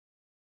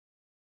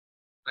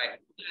Right.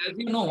 As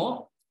you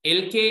know,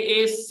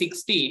 LKAS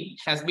 16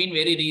 has been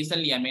very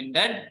recently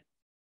amended,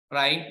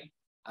 right?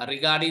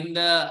 Regarding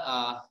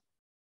the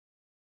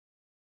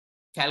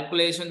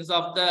calculations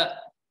of the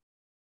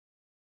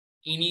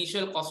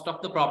initial cost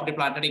of the property,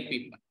 plant and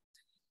equipment.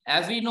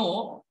 As we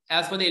know,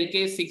 as for the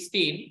LKAS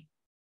 16,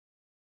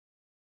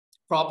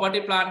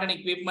 property, plant and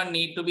equipment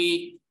need to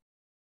be,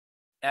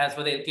 as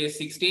for the LKAS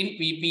 16,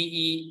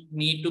 PPE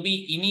need to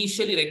be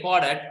initially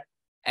recorded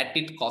at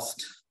its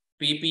cost.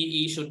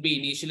 PPE should be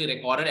initially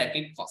recorded at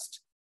its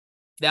cost.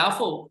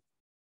 Therefore,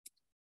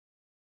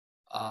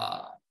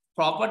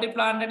 property,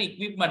 plant and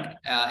equipment,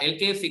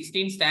 LKAS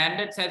 16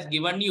 standards has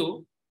given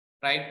you,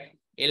 right?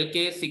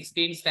 LKAS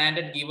 16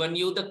 standard given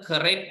you the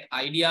correct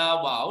idea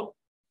about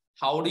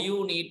how do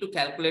you need to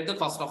calculate the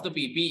cost of the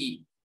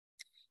PPE.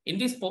 In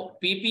this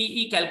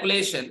PPE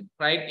calculation,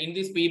 right? In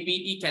this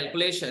PPE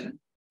calculation,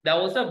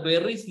 there was a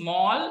very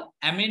small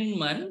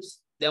amendment.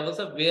 There was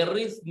a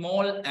very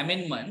small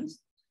amendment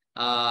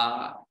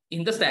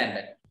in the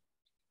standard.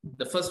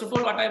 The first of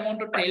all, what I want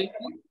to tell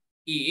you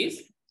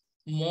is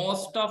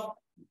most of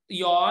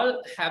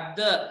y'all have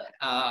the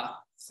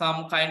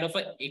some kind of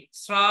a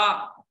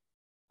extra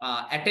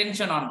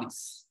attention on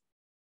this,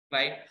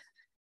 right?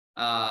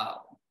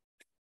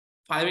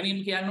 පළවෙනිම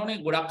කියන්න ඕනේ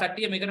ගොඩක්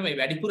කට්ටිය මේකට මේ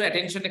වැඩිපුර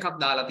attention එකක්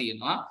දාලා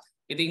තියෙනවා.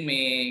 ඉතින් මේ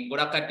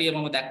ගොඩක් කට්ටිය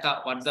මම දැක්කා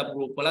WhatsApp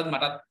group වලත්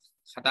මටත්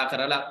කතා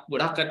කරලා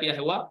ගොඩක් කට්ටිය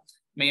ඇහුවා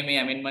මේ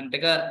amendment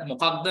එක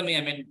මොකක්ද මේ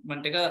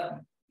amendment එක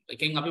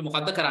එකෙන් අපි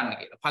මොකක්ද කරන්න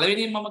කියලා.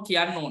 පළවෙනිම මම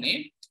කියන්න ඕනේ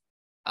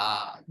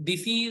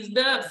this is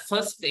the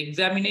first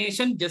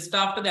examination just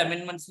after the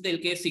amendments to the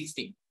LKAS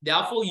 16.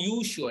 Therefore,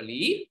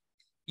 usually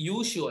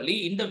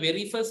in the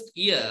very first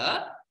year,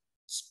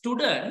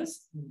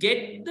 students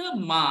get the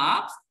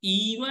marks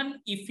even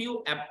if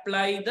you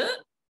apply the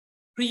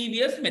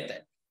previous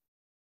method.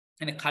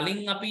 And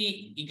කලින් අපි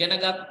ඉගෙන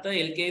ගත්ත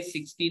LKAS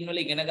 16 වල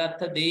ඉගෙන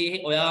ගත්ත දේ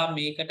ඔයා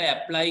මේකට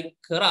apply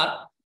කරත්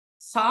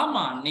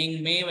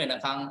සාමාන්‍යයෙන් මේ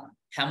වෙනකන්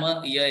හැම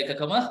year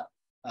එකකම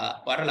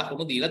වර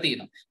ලකුණු දීලා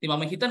තියෙනවා. ඉතින්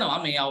මම හිතනවා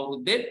මේ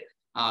අවුරුද්දේ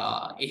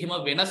එහෙම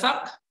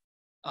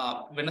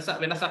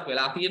වෙනසක්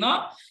වෙලා තියෙනවා.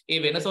 ඒ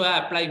වෙනස ඔයා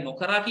apply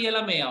නොකරා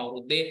කියලා මේ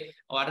අවුරුද්දේ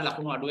ඔයාට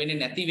ලකුණු අඩු වෙන්නේ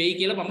නැති වෙයි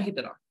කියලා මම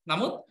හිතනවා.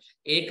 නමුත්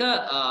ඒක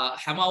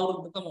හැම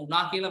අවුරුද්දකම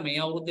වුණා කියලා මේ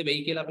අවුරුද්දේ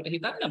වෙයි කියලා අපිට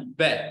හිතන්න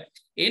බෑ.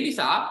 ඒ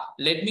නිසා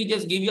let me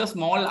just give you a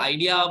small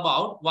idea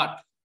about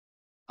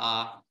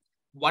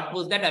what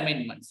was that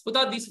amendments. So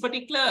this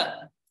particular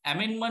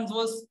amendment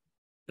was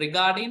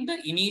regarding the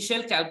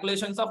initial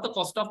calculations of the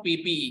cost of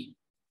PPE.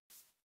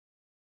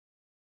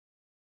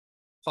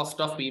 Cost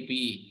of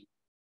PPE.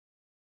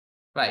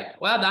 Right.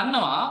 Well,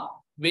 dhannawa,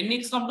 when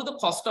it comes to the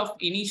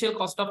initial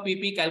cost of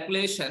PPE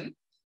calculation,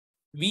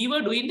 we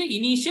were doing the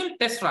initial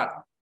test run.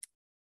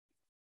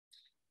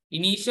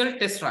 Initial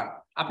test run.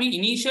 Api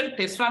initial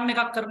test run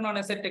එකක් කරනවා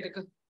නේ set එකක.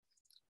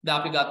 දැන්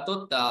අපි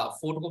ගත්තොත්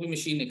photocopy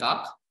machine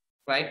එකක්,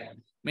 right?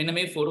 මෙන්න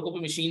මේ photocopy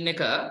machine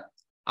එක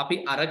අපි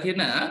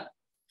අරගෙන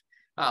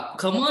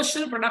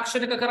commercial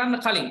production එක කරන්න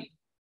කලින්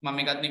මම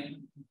මේ ගන්නේ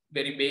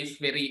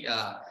very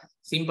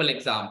simple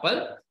example.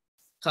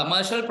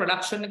 Commercial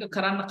production එක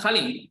කරන්න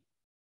කලින්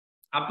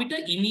අපිට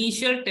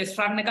initial test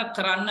run එකක්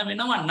කරන්න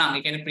වෙනවා නම්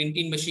ඒ කියන්නේ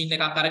printing machine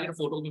එකක් අරගෙන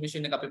photocopy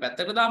machine එක අපි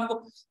පැත්තකට දාමුකෝ.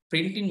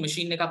 Printing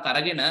machine එකක්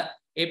අරගෙන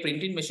ඒ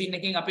printing machine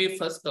එකෙන් අපේ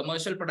first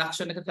commercial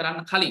production එක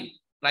කරන්න කලින්,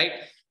 right?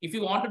 If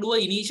you want to do a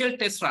initial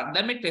test run,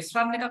 then මේ test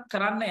run එකක්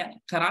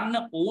කරන්න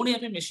ඕනේ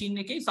අපේ machine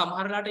එකේ.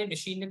 සමහරලාට මේ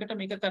machine එකට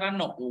මේක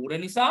කරන්න ඕන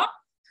නිසා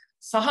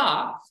සහ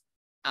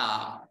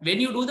when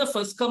you do the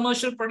first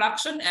commercial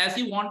production, as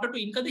you wanted to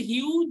incur the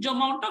huge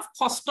amount of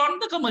cost on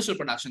the commercial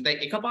production.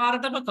 දැන්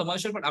එකපාරටම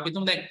commercial අපි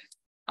තුමු දැන්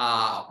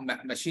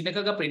machine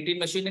එකක printing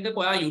machine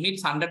එකක ඔයා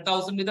units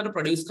 100,000 විතර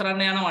produce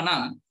කරන්න යනවා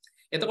නම්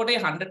එතකොට මේ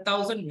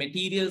 100,000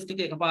 materials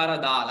ටික එකපාර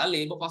දාලා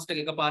labor cost එක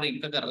එකපාර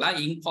incur කරලා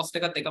ink cost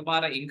එකත්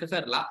එකපාර incur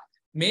කරලා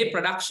මේ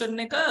production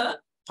එක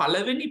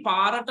පළවෙනි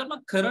පාරටම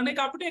කරන එක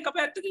අපිට එක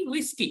පැත්තකින්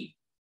risky.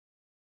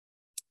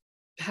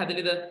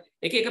 හැදෙන්නද?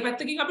 එක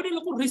පැත්තකින් අපිට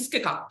ලොකු risk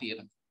එකක්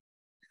තියෙනවා.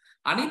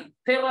 අනිත්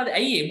ඒවා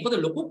ඇයි ඒ මොකද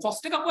ලොකු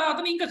cost එකක් ඔයා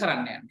අතන incur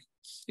කරන්න යන්නේ.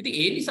 ඉතින්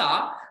ඒ නිසා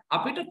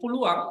අපිට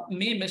පුළුවන්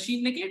මේ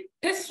machine එකේ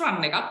test run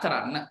එකක්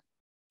කරන්න.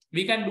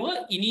 We can do a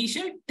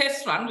initial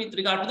test run with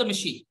regard to the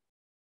machine.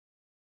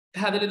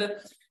 හැදෙන්නද?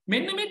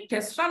 මෙන්න මේ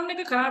test run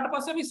එක කරාට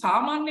පස්සේ අපි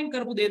සාමාන්‍යයෙන්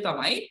කරපු දේ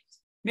තමයි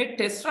මේ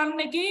test run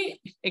එකේ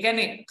ඒ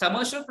කියන්නේ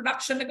commercial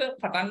production එක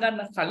පටන්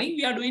ගන්න කලින්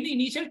we are doing the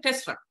initial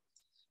test run.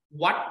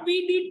 What we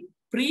did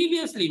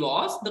previously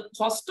was the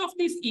cost of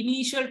this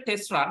initial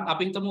test run.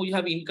 You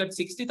have incurred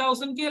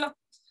 60,000 kela.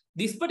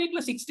 This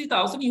particular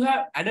 60,000 you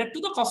have added to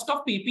the cost of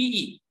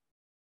PPE.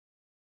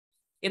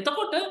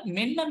 එතකොට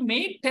මෙන්න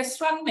මේ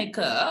test run එක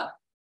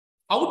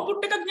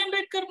output එකක්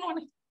generate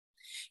කරනවානේ.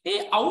 ඒ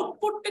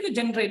output එක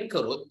generate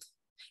කරොත්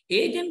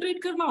ඒ generate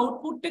කරන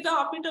output එක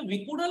අපිට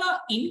විකුණලා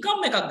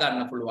income එකක්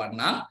ගන්න පුළුවන්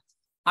නම්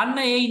අන්න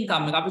ඒ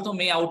income එක අපි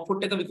මේ output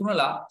එක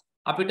විකුණලා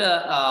අපිට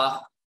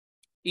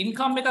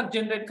income එකක්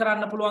generate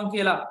කරන්න පුළුවන්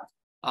කියලා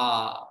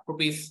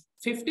rupees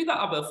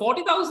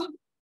 40,000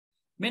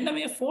 මෙන්න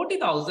මේ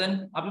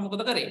 40,000 අපි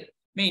මොකද කරේ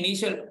මේ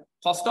initial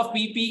cost of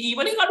PPE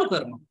වලින් අඩු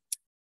කරනවා.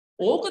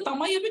 ඕක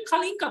තමයි අපි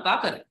කලින් කතා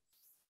කරේ.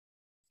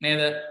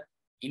 නේද?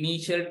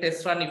 Initial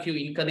test run, if you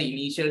incur the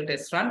initial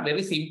test run,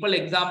 very simple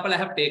example I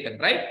have taken,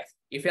 right?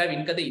 If you have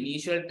incurred the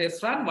initial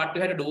test run, what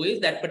you have to do is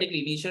that particular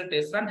initial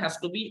test run has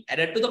to be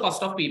added to the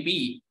cost of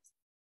PPE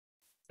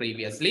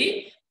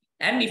previously.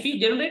 And if you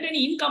generate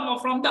any income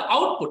from the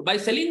output by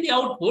selling the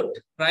output,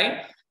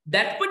 right?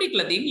 That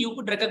particular thing you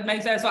could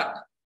recognize as what?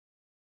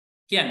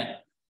 Can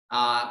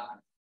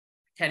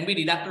be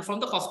deducted from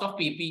the cost of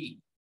PPE.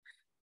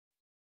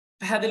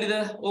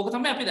 පැහැදිලිද? ඕක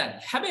තමයි අපි දන්නේ.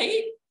 හැබැයි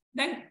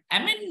දැන්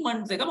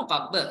amendment එක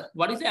මොකක්ද?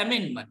 What is the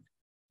amendment?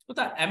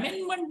 පුතා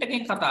amendment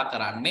එකෙන් කතා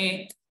කරන්නේ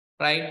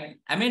right?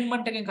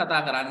 amendment එකෙන් කතා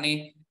කරන්නේ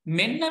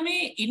මෙන්න මේ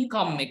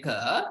income එක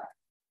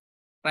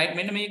right?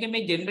 මෙන්න මේකෙන් මේ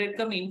generate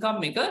කරන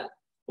income එක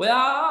ඔයා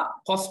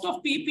cost of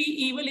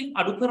PPE වලින්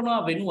අඩු කරනවා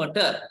වෙනුවට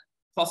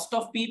cost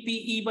of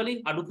PPE වලින්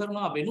අඩු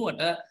කරනවා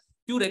වෙනුවට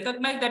you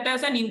recognize that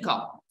as an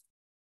income.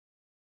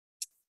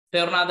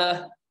 තේරුණාද?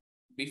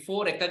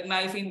 Before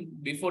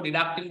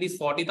deducting this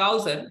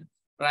 40,000,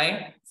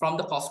 right, from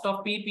the cost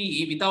of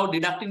PPE, without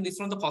deducting this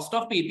from the cost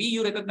of PPE,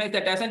 you recognize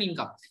that as an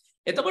income.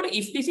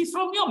 If this is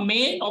from your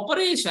main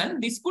operation,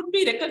 this could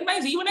be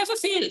recognized even as a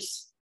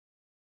sales.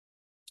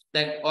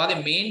 Then, the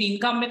main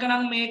income එක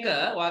නම් මේක,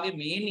 ඔයාගේ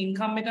main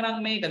income එක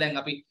නම් මේක. දැන්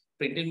අපි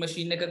printing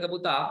machine එකක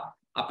පුතා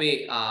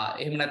අපේ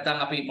එහෙම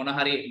නැත්නම් අපි මොන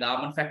හරි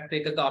garment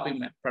factory එකක අපි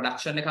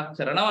production එකක්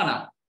කරනවා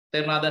නම්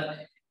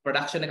තේරුණාද?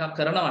 production එකක්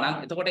කරනවා නම්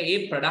එතකොට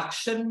ඒ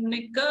production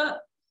එක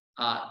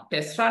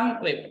test run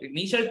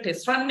initial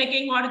test run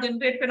එකෙන් ඔයාලට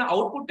generate වෙන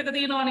output එක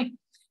තියෙනවානේ.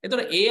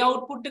 එතකොට ඒ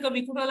output එක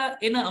විකුණලා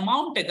එන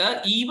amount එක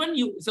even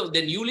you, so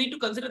then you need to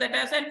consider that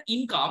as an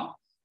income,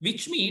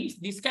 which means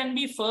this can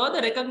be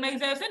further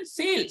recognized as an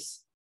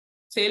sales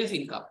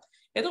income.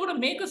 එතකොට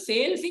මේක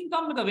sales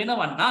income එක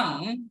වෙනවා නම්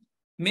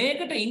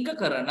මේකට ඉන්ක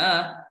කරන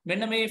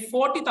මෙන්න මේ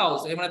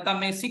 40,000 එහෙම නැත්නම්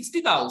මේ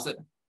 60,000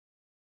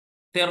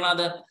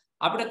 තේරුණාද?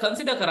 අපිට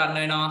consider කරන්න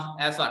වෙනවා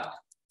as what?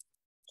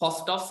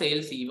 Cost of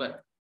sales even.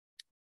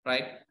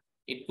 Right?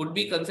 It could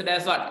be considered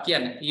as what?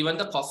 Even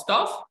the cost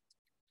of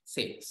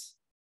sales.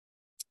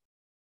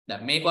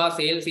 දැන් මේක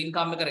sales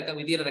income එක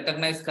විදියට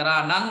recognize කරා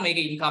නම් මේක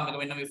income එක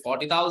වෙන්න මේ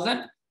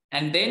 40,000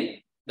 and then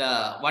the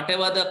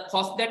whatever the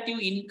cost that you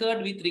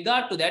incurred with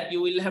regard to that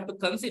you will have to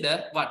consider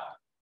what?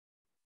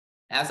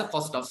 As a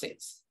cost of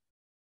sales.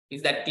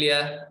 Is that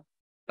clear?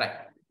 Right.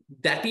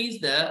 That is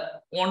the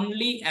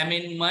only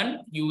amendment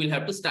you will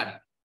have to study.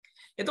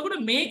 එතකොට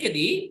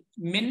මේකෙදී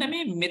මෙන්න මේ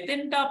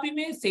මෙතෙන්ට අපි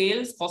මේ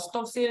sales cost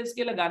of sales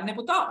කියලා ගන්න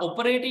පුතා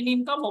operating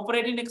income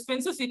operating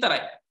expenses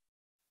විතරයි.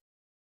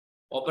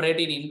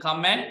 Operating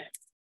income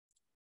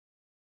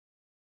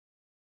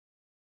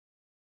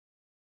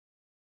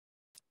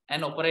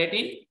and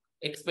operating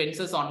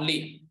expenses only.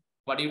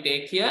 What do you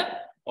take here?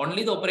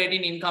 Only the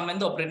operating income and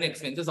the operating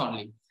expenses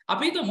only.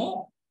 අපි හිතමු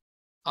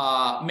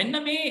මෙන්න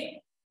මේ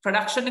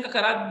production එක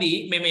කරද්දී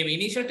මේ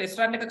initial test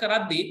run එක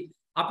කරද්දී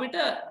අපිට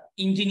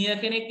engineer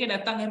කෙනෙක්ගේ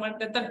නැත්නම් එහෙම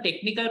නැත්නම්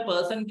technical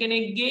person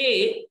කෙනෙක්ගේ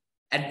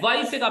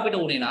advice එක අපිට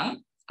උනේ නම්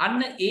අන්න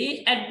ඒ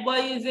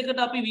advice එකට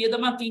අපි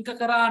වියදමක් ඉන්ක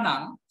කරා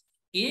නම්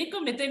ඒක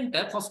මෙතෙන්ට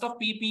cost of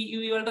PPE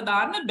වලට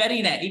දාන්න බැරි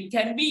නෑ. It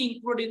can be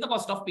included in the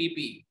cost of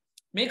PPE.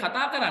 මේ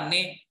කතා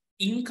කරන්නේ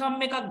income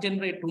එකක්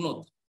generate වුණොත්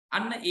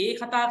අන්න ඒ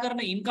කතා කරන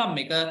income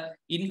එකක්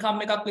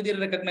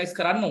විදිහට recognize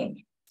කරන්න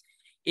ඕනේ.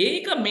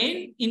 ඒක main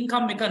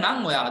income එක නම්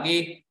ඔයාගේ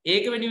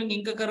ඒක වෙනුවෙන්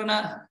ඉන්ක කරන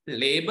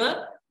labor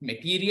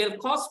material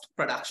cost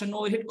production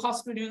overhead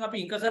cost වෙනුවෙන් අපි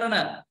ඉන්ක කරන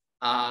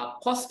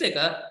cost එක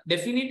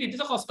definitely it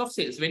is a cost of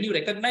sales. When you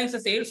recognize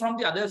the sales from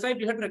the other side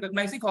you have to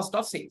recognize the cost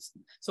of sales.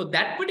 So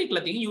that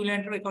particular thing you will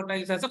have to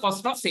recognize as a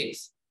cost of sales.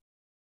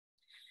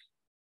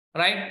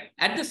 Right?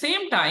 At the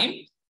same time,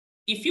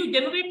 if you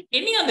generate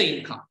any other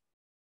income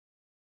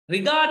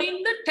regarding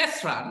the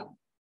test run,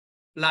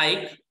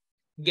 like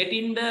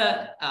getting the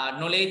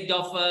knowledge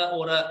of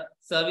or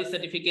service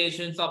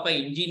certifications of an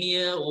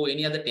engineer or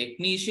any other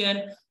technician,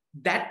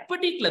 that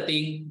particular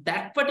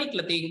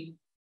thing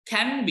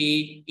can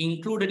be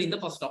included in the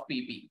cost of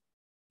PPE.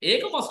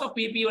 ඒක cost of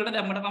PPE වලට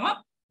දැම්මට කමක්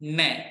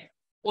නැහැ.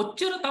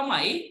 ඔච්චර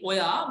තමයි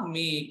ඔයා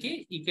මේකේ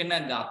ඉගෙන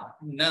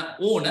ගන්න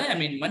ඕන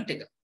amendment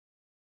එක.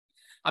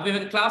 අපි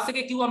මේ ක්ලාස්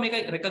එකේ කිව්වා මේක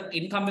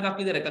income එකක්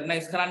විදිහට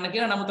recognize කරන්න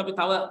කියලා. නමුත් අපි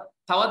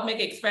තවත් මේක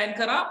expand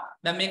කරා.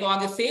 දැන් මේක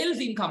වාගේ sales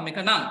income එක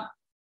නම්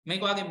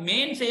මේක වාගේ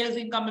main sales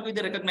income එක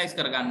විදිහට recognize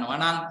කරගන්නවා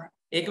නම්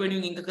ඒක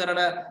වෙනුවෙන් ඉන්ක කරන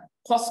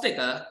cost එක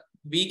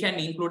we can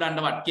include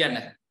under what?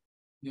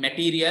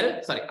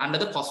 Under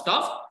the cost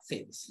of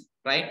sales,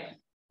 right?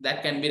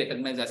 That can be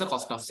recognized as a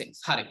cost of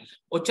sales. හරි.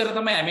 ඔච්චර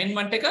තමයි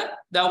amendment එක.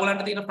 දැන්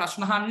ඔයගලන්ට තියෙන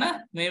ප්‍රශ්න අහන්න.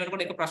 මේ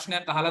වෙනකොට එක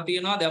ප්‍රශ්නයක් අහලා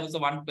තියෙනවා. There was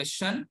one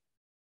question.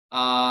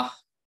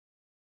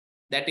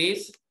 That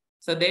is,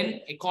 so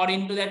then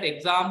according to that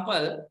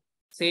example,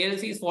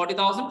 sales is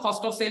 40,000,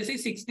 cost of sales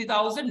is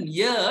 60,000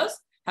 years.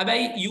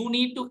 හැබැයි you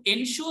need to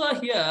ensure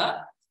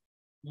here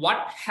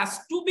what has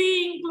to be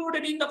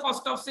included in the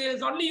cost of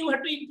sales only you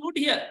have to include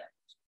here.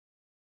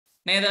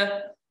 Neither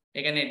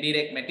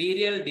direct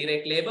material,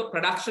 direct labor,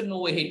 production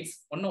overheads.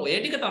 ඔන්න ඔය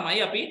ටික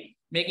තමයි අපි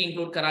මේක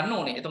include කරන්න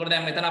ඕනේ. එතකොට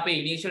දැන් මෙතන අපේ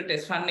initial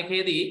test run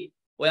එකේදී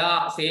ඔයා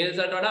sales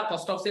වලට වඩා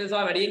cost of sales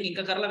එක වැඩියෙන් ඉන්ක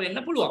කරලා වෙන්න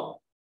පුළුවන්.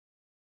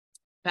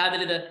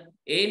 පැහැදිලිද?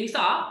 ඒ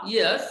නිසා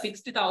yes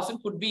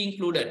 60,000 could be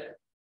included.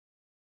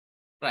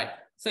 Right.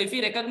 So if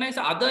you recognize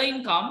other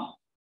income,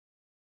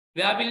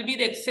 where will be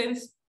the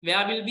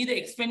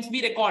expense be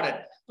recorded?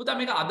 පුතා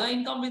මේක other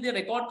income විදිහට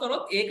record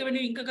කරොත් ඒක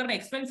වෙනුවෙන් ඉන්ක කරන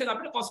expense එක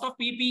අපිට cost of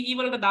PPE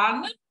වලට දාන්න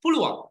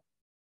පුළුවන්.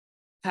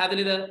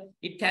 පැහැදිලිද?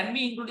 It can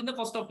be included in the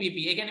cost of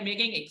PPE. ඒ කියන්නේ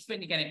මේකෙන්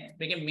expense කියන්නේ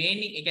මේකෙන් main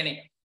ඒ කියන්නේ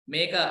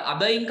මේක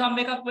other income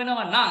එකක්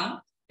වෙනවා නම්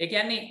ඒ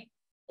කියන්නේ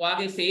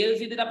ඔයාගේ sales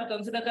විදිහට අපි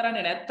consider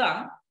කරන්නේ නැත්නම්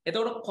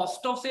එතකොට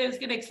cost of sales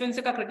කියන expense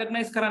එකක්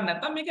recognize කරන්නේ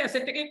නැත්නම් මේක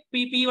asset එකේ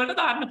PPE වලට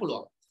දාන්න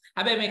පුළුවන්.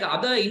 හැබැයි මේක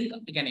other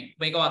income ඒ කියන්නේ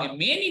මේක ඔයාගේ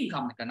main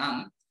income එක නම්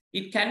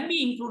it can be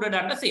included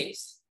under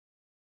sales.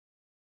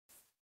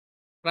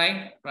 Right.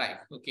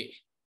 Okay.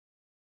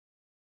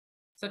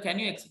 So can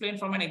you explain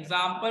from an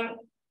example,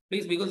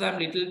 please, because I'm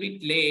little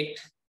bit late.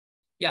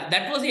 Yeah,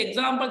 that was the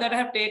example that I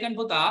have taken,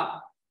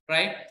 Puta.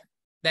 Right.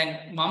 Then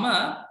mama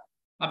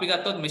අපි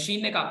ගත්තොත්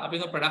machine එකක් අපි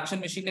production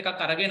machine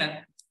එකක් අරගෙන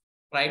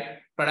right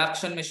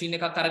production machine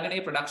එකක් අරගෙන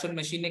ඒ production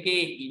machine එකේ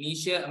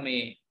initial මේ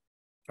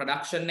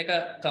production එක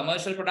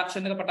commercial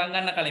production එක පටන්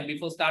ගන්න කලින්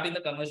before starting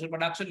the commercial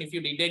production, if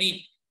you did any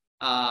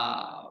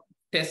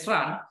test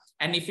run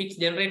and if it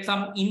generates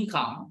some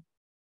income,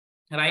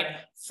 right,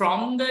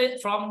 from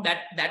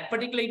that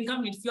particular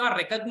income,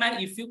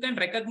 if you can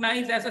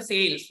recognize as a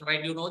sales,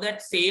 right, you know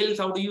that sales,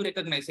 how do you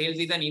recognize? Sales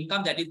is an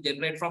income that is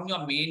generated from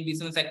your main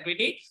business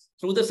activity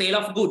through the sale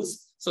of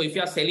goods. So if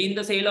you are selling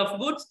the sale of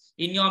goods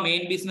in your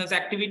main business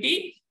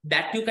activity,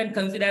 that you can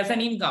consider as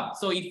an income.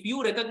 So if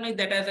you recognize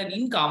that as an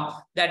income,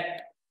 that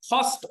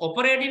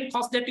operating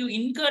cost that you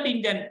incurred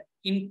in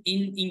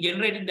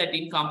generating that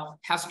income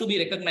has to be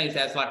recognized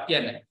as what?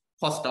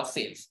 Cost of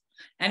sales.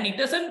 And it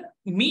doesn't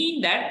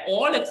mean that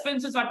all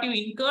expenses what you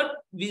incurred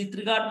with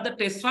regard to the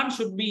test run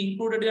should be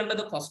included under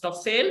the cost of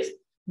sales.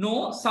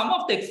 No, some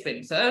of the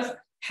expenses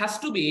has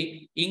to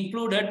be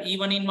included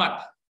even in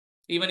what?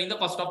 Even in the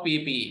cost of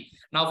PPE.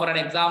 Now, for an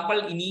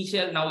example,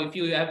 now if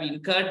you have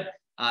incurred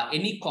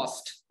any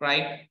cost,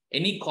 right?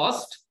 Any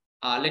cost,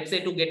 let's say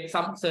to get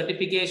some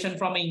certification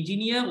from an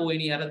engineer or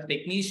any other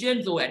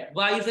technicians or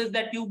advisors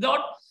that you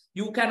got,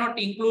 you cannot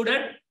include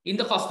it in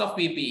the cost of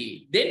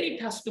PPE. Then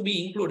it has to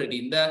be included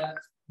in the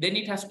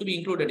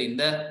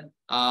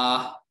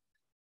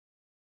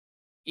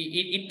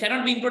it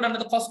cannot be included under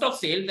the cost of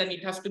sales, then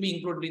it has to be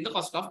included in the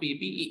cost of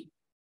PPE.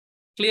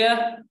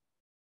 Clear?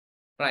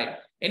 Right.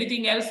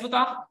 Anything else,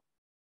 Vita?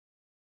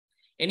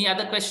 Any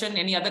other question,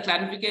 any other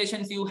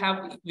clarifications you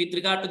have with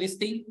regard to this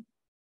thing?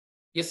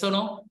 Yes or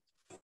no?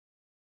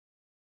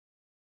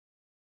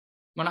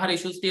 මොනහරි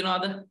issues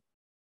තියනවද?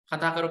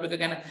 කතා කරපු එක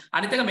ගැන.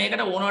 අනිත් එක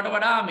මේකට ඕනවට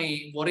වඩා මේ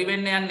worry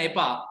වෙන්න යන්න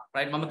එපා.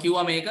 right? මම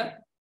කිව්වා මේක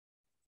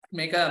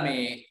මේ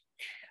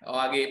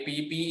ඔයාගේ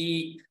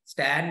PPE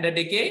standard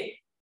එකේ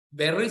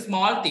very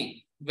small thing,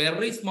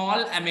 very small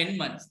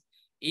amendments.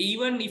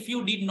 Even if you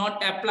did not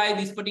apply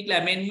this particular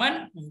amendment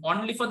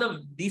only for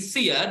this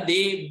year,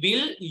 they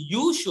will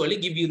usually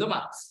give you the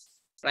marks,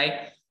 right?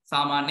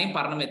 සාමාන්‍යයෙන්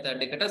පරණ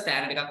මෙතඩ් එකට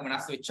standard එකක්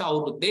වෙනස් වෙච්ච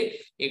අවුරුද්දේ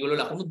ඒගොල්ලෝ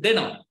ලකුණු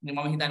දෙනවා. මම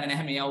හිතන්නේ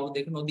නැහැ මේ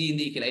අවුරුද්දේක නොදී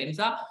ඉඳී කියලා. ඒ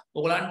නිසා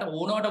ඔයගලන්ට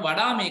ඕනවට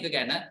වඩා මේක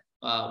ගැන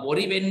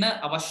worry වෙන්න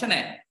අවශ්‍ය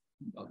නැහැ.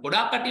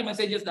 ගොඩාක් කට්ටිය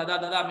messages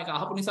දදා මේක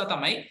අහපු නිසා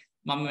තමයි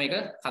මම මේක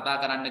කතා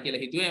කරන්න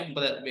කියලා හිතුවේ.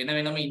 මොකද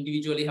වෙනම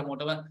individually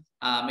හැමෝටම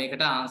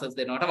මේකට answers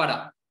දෙනවට වඩා.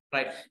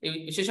 right? ඒ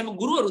විශේෂයෙන්ම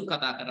ගුරුවරුත්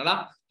කතා කරලා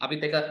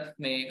අපිත් එක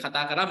මේ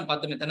කතා කරා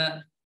මොකද්ද මෙතන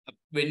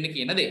වෙන්නේ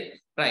කියන දේ.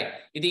 right?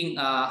 ඉතින්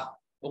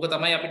ඔක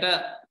තමයි අපිට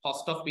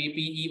cost of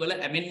PPE වල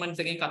amendments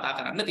එකෙන් කතා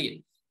කරන්න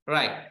තියෙන්නේ.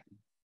 right?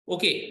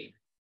 okay.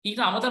 ඊට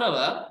අමතරව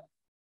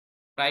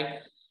right,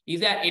 is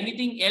there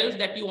anything else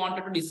that you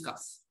wanted to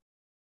discuss?